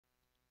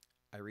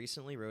I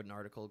recently wrote an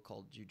article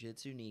called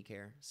Jiu-Jitsu Knee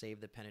Care, Save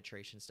the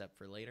Penetration Step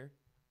for Later.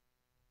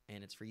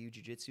 And it's for you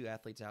jiu-jitsu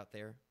athletes out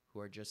there who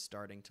are just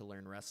starting to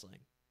learn wrestling.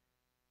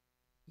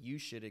 You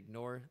should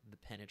ignore the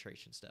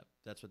penetration step.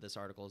 That's what this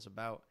article is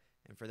about.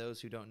 And for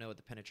those who don't know what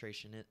the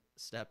penetration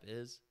step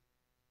is,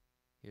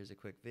 here's a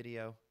quick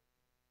video.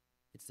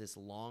 It's this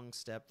long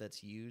step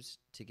that's used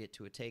to get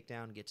to a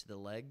takedown, get to the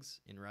legs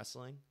in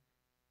wrestling.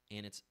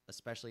 And it's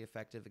especially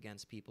effective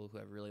against people who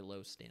have really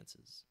low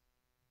stances.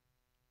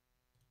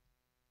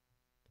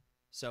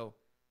 So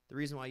the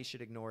reason why you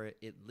should ignore it,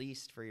 at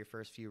least for your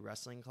first few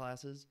wrestling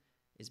classes,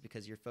 is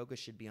because your focus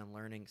should be on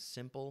learning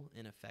simple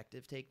and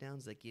effective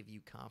takedowns that give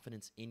you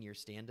confidence in your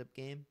stand-up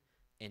game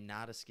and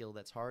not a skill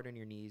that's hard on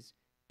your knees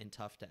and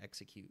tough to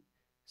execute.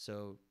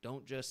 So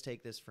don't just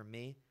take this from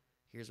me.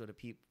 Here's what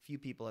a few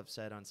people have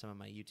said on some of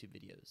my YouTube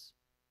videos.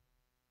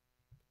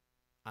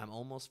 I'm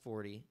almost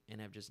 40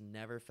 and have just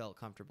never felt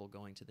comfortable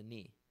going to the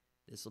knee.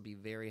 This will be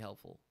very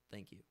helpful.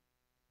 Thank you.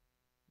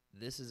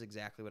 This is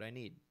exactly what I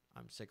need.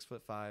 I'm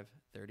 6'5",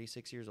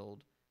 36 years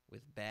old,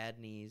 with bad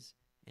knees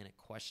and a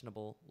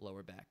questionable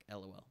lower back.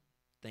 LOL.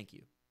 Thank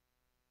you.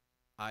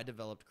 I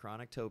developed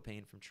chronic toe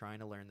pain from trying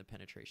to learn the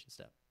penetration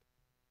step.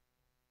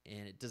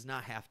 And it does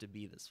not have to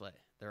be this way.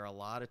 There are a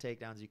lot of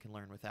takedowns you can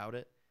learn without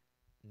it,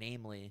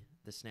 namely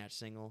the snatch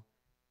single,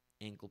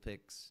 ankle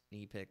picks,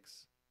 knee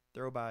picks,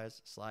 throw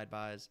bys, slide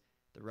bys,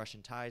 the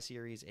Russian tie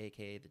series,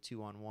 aka the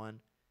 2-on-1,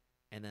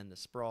 and then the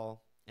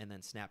sprawl, and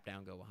then snap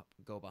down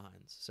go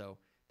behinds. So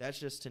that's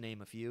just to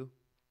name a few.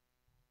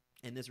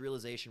 And this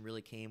realization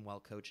really came while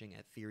coaching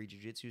at Theory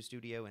Jiu-Jitsu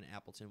Studio in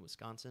Appleton,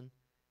 Wisconsin.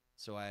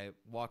 So I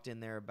walked in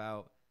there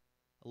about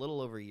a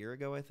little over a year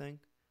ago, I think.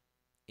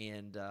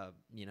 And,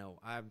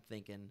 I'm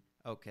thinking,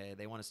 okay,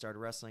 they want to start a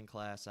wrestling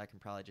class. I can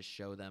probably just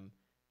show them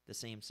the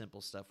same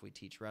simple stuff we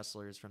teach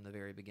wrestlers from the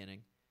very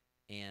beginning.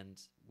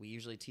 And we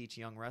usually teach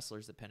young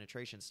wrestlers the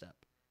penetration step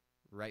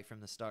right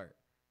from the start.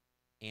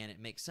 And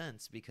it makes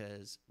sense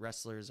because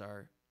wrestlers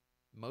are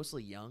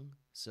mostly young,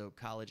 so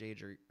college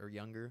age or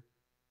younger.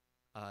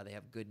 They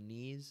have good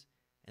knees,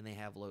 and they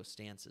have low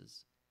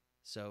stances.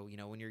 So,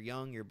 when you're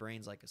young, your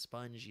brain's like a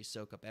sponge. You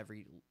soak up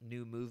every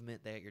new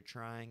movement that you're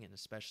trying, and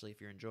especially if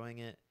you're enjoying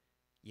it.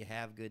 You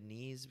have good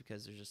knees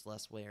because there's just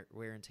less wear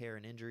and tear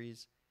and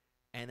injuries.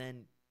 And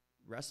then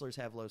wrestlers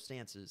have low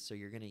stances, so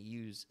you're going to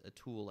use a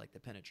tool like the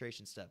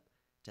penetration step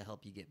to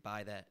help you get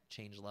by that,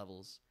 change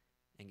levels,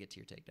 and get to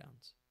your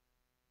takedowns.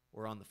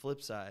 Or on the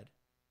flip side,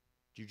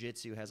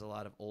 jiu-jitsu has a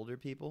lot of older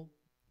people,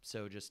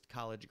 so just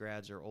college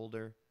grads or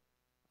older.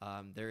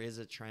 There is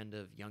a trend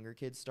of younger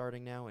kids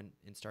starting now and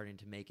starting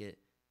to make it,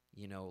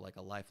 like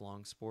a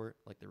lifelong sport,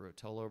 like the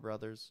Rotolo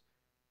brothers.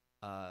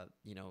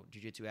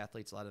 Jiu-jitsu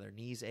athletes, a lot of their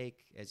knees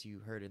ache, as you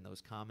heard in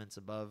those comments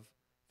above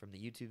from the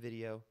YouTube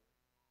video.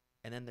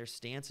 And then their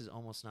stance is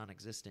almost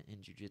non-existent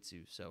in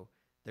jiu-jitsu, so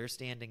they're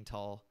standing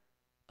tall,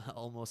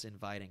 almost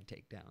inviting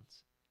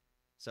takedowns.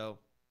 So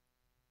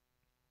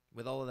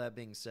with all of that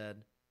being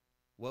said,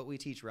 what we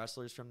teach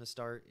wrestlers from the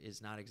start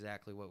is not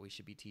exactly what we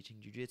should be teaching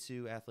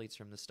jiu-jitsu athletes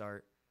from the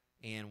start.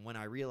 And when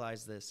I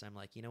realized this, I'm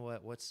like, you know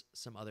what? What's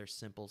some other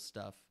simple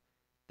stuff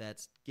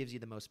that gives you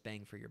the most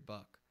bang for your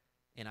buck?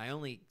 And I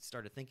only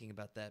started thinking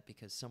about that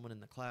because someone in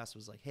the class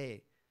was like,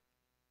 hey,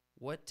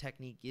 what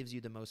technique gives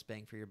you the most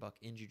bang for your buck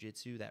in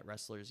jiu-jitsu that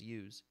wrestlers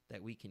use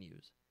that we can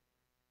use?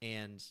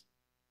 And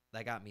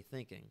that got me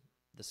thinking.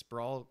 The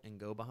sprawl and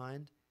go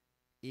behind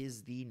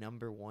is the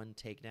 #1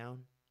 takedown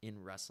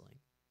in wrestling.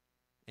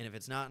 And if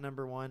it's not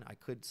 #1,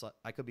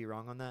 I could be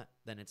wrong on that,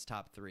 then it's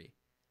top 3.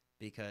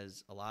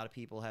 Because a lot of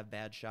people have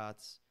bad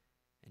shots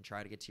and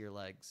try to get to your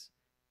legs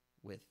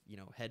with,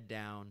 head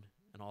down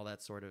and all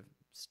that sort of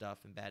stuff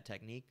and bad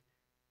technique.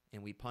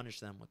 And we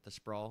punish them with the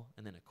sprawl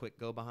and then a quick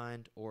go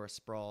behind or a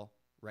sprawl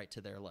right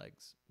to their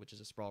legs, which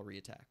is a sprawl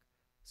reattack.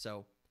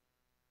 So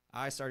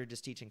I started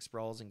just teaching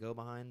sprawls and go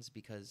behinds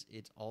because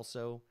it's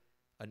also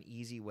an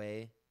easy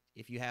way.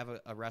 If you have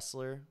a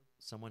wrestler,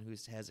 someone who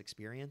has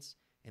experience,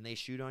 and they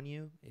shoot on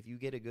you, if you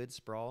get a good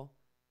sprawl,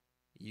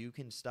 you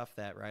can stuff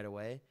that right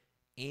away.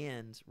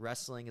 And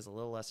wrestling is a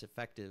little less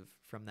effective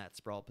from that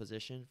sprawl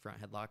position,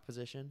 front headlock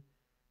position,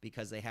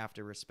 because they have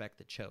to respect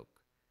the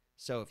choke.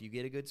 So if you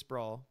get a good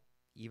sprawl,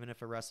 even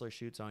if a wrestler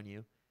shoots on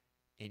you,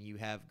 and you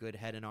have good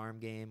head and arm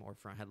game or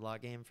front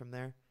headlock game from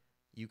there,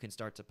 you can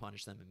start to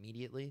punish them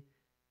immediately.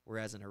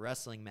 Whereas in a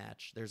wrestling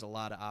match, there's a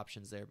lot of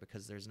options there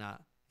because there's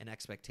not an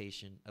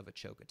expectation of a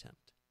choke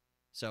attempt.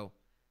 So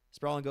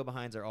sprawl and go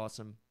behinds are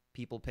awesome.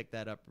 People pick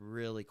that up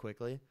really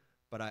quickly.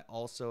 But I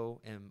also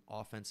am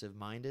offensive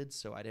minded,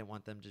 so I didn't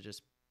want them to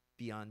just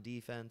be on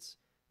defense.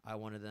 I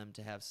wanted them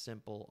to have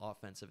simple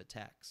offensive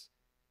attacks.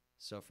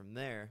 So from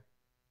there,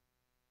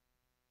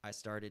 I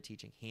started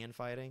teaching hand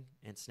fighting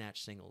and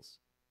snatch singles,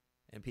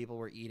 and people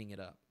were eating it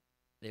up.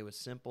 It was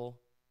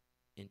simple,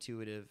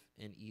 intuitive,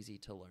 and easy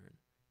to learn.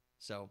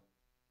 So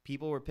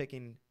people were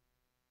picking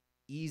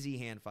easy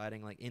hand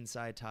fighting like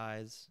inside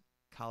ties,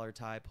 collar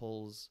tie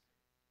pulls,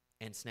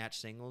 and snatch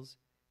singles.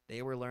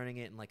 They were learning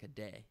it in like a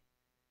day.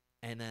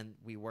 And then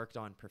we worked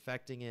on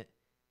perfecting it,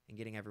 and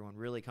getting everyone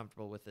really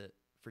comfortable with it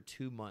for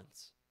 2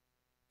 months.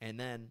 And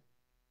then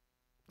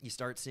you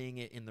start seeing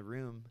it in the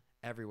room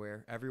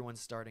everywhere.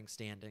 Everyone's starting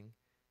standing.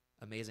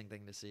 Amazing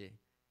thing to see.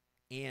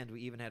 And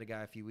we even had a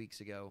guy a few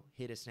weeks ago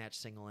hit a snatch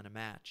single in a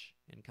match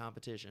in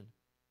competition,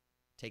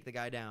 take the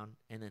guy down,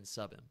 and then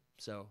sub him.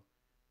 So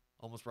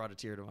almost brought a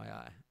tear to my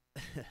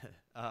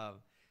eye.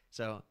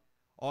 So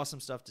awesome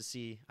stuff to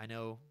see. I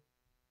know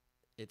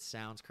it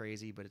sounds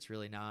crazy, but it's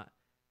really not.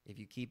 If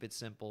you keep it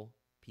simple,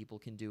 people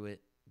can do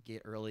it,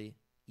 get early,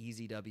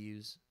 easy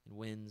W's and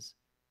wins,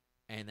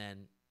 and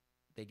then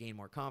they gain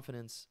more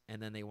confidence,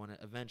 and then they want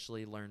to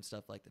eventually learn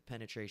stuff like the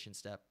penetration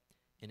step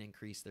and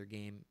increase their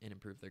game and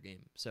improve their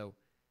game. So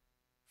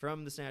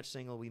from the snatch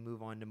single, we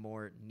move on to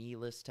more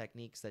kneeless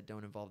techniques that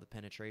don't involve the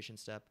penetration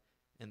step,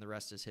 and the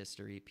rest is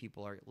history.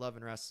 People are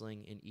loving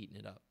wrestling and eating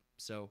it up.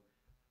 So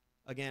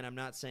again, I'm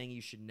not saying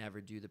you should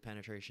never do the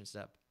penetration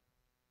step.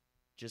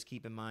 Just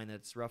keep in mind that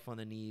it's rough on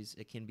the knees.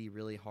 It can be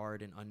really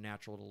hard and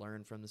unnatural to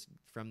learn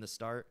from the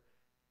start,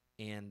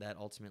 and that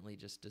ultimately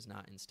just does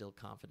not instill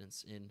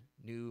confidence in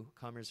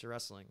newcomers to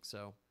wrestling.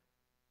 So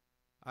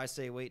I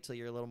say wait till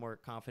you're a little more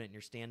confident in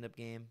your stand-up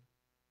game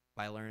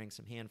by learning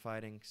some hand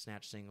fighting,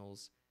 snatch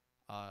singles,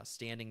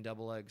 standing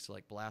double legs, so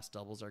like blast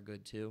doubles are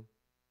good too,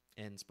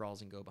 and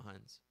sprawls and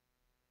go-behinds.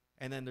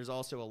 And then there's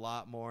also a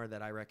lot more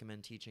that I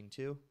recommend teaching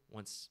too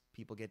once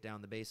people get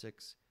down the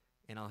basics,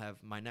 and I'll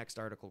have my next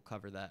article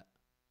cover that.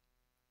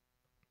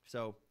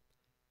 So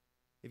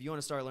if you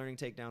want to start learning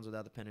takedowns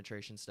without the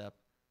penetration step,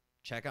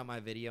 check out my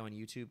video on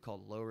YouTube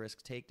called Low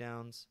Risk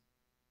Takedowns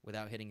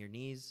Without Hitting Your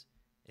Knees.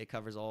 It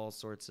covers all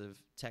sorts of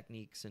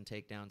techniques and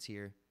takedowns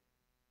here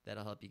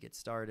that'll help you get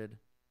started.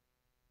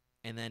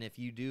 And then if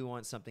you do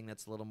want something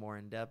that's a little more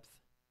in-depth,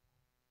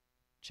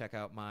 check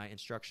out my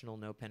instructional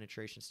no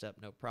penetration step,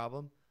 no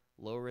problem.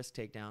 Low risk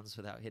takedowns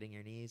without hitting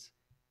your knees.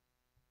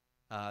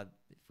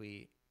 If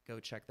we go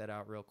check that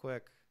out real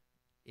quick,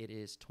 it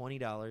is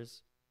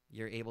 $20.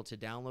 You're able to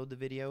download the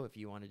video if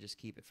you want to just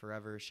keep it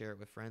forever, share it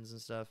with friends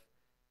and stuff,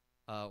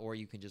 or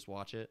you can just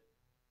watch it.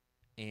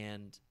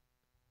 And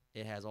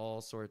it has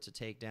all sorts of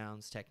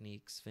takedowns,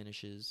 techniques,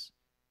 finishes,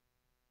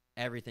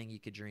 everything you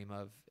could dream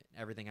of,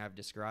 everything I've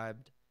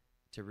described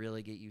to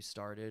really get you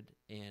started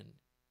and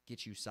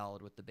get you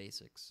solid with the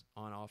basics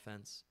on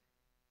offense.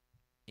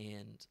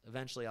 And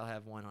eventually I'll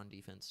have one on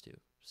defense too.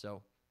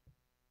 So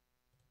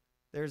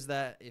there's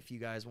that if you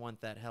guys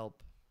want that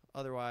help.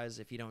 Otherwise,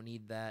 if you don't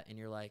need that and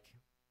you're like,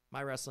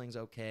 my wrestling's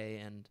okay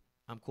and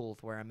I'm cool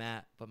with where I'm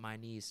at, but my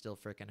knees still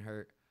freaking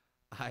hurt,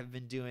 I've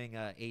been doing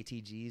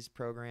ATG's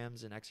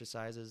programs and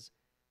exercises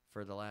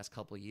for the last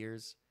couple of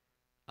years.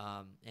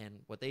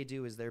 And what they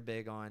do is they're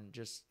big on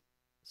just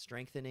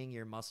strengthening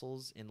your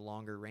muscles in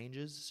longer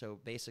ranges. So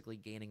basically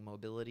gaining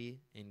mobility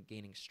and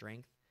gaining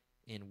strength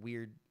in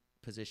weird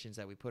positions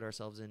that we put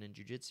ourselves in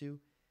jiu-jitsu.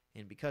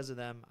 And because of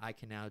them, I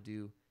can now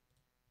do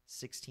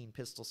 16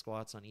 pistol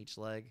squats on each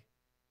leg,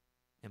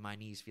 and my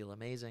knees feel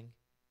amazing.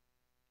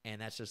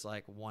 And that's just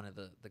like one of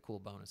the cool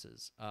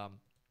bonuses.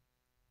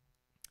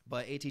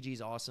 But ATG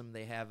is awesome.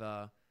 They have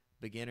a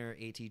beginner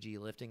ATG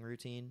lifting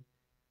routine.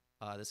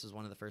 This is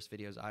one of the first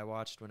videos I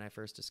watched when I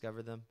first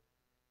discovered them.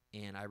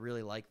 And I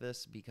really like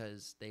this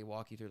because they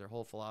walk you through their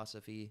whole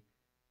philosophy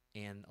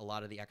and a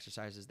lot of the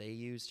exercises they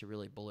use to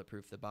really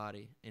bulletproof the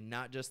body. And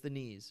not just the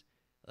knees,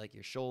 like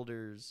your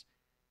shoulders,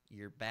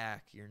 your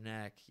back, your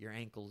neck, your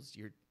ankles,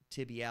 your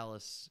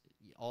tibialis,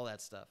 all that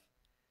stuff.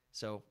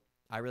 So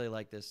I really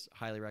like this,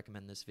 highly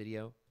recommend this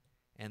video.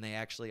 And they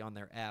actually on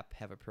their app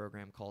have a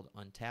program called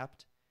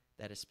Untapped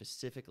that is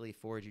specifically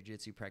for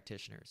jiu-jitsu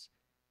practitioners.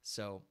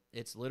 So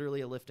it's literally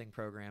a lifting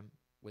program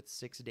with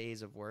 6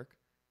 days of work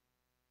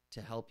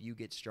to help you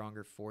get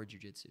stronger for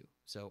jiu-jitsu.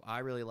 So I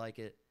really like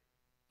it.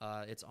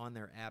 It's on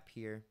their app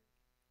here.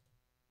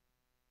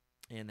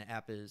 And the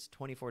app is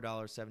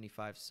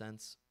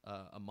 $24.75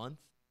 a month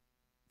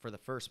for the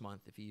first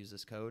month if you use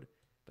this code.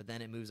 But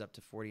then it moves up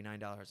to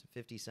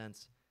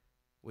 $49.50,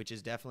 which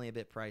is definitely a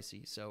bit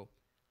pricey. So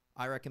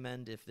I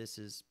recommend if this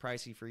is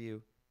pricey for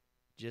you,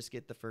 just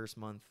get the first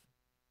month.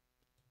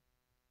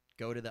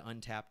 Go to the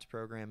Untapped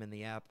program in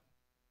the app.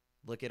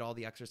 Look at all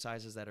the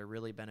exercises that are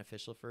really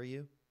beneficial for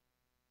you.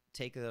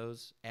 Take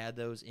those, add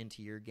those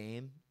into your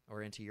game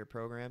or into your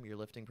program, your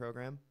lifting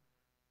program.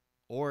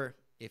 Or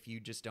if you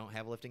just don't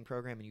have a lifting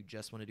program and you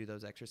just want to do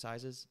those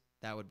exercises,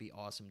 that would be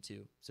awesome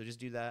too. So just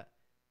do that,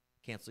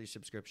 cancel your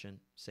subscription,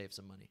 save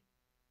some money.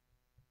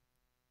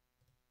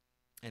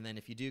 And then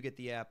if you do get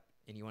the app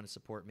and you want to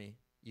support me,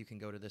 you can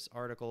go to this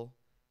article,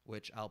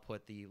 which I'll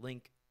put the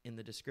link in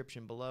the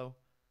description below,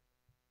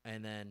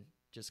 and then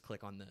just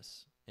click on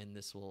this, and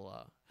this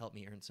will help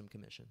me earn some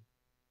commission.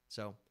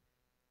 So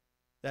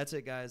that's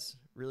it, guys.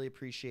 Really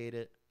appreciate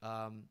it.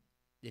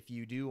 If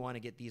you do want to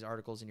get these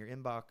articles in your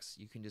inbox,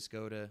 you can just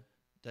go to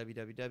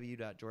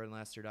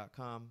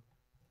www.jordanlaster.com.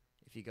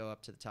 If you go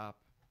up to the top,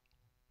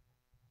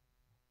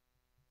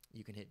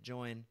 you can hit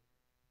join,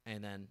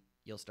 and then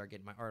you'll start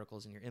getting my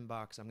articles in your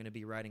inbox. I'm going to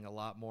be writing a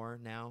lot more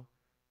now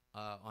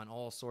on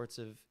all sorts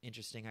of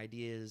interesting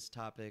ideas,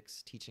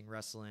 topics, teaching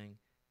wrestling,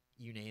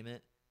 you name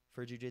it.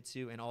 for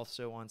jiu-jitsu and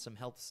also on some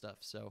health stuff.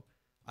 So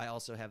I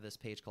also have this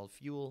page called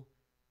Fuel,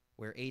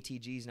 where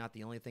ATG is not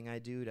the only thing I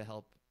do to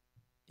help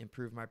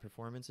improve my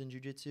performance in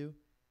jiu-jitsu.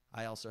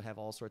 I also have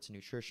all sorts of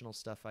nutritional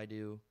stuff I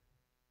do,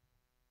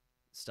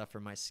 stuff for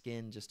my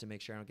skin just to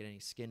make sure I don't get any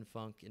skin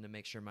funk and to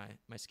make sure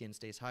my skin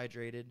stays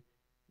hydrated,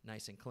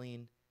 nice and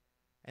clean.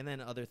 And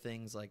then other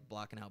things like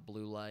blocking out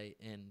blue light.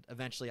 And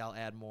eventually I'll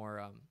add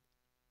more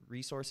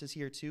resources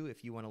here too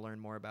if you want to learn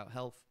more about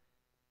health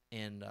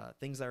and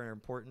things that are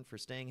important for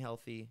staying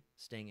healthy,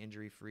 staying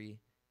injury-free,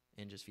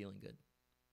 and just feeling good.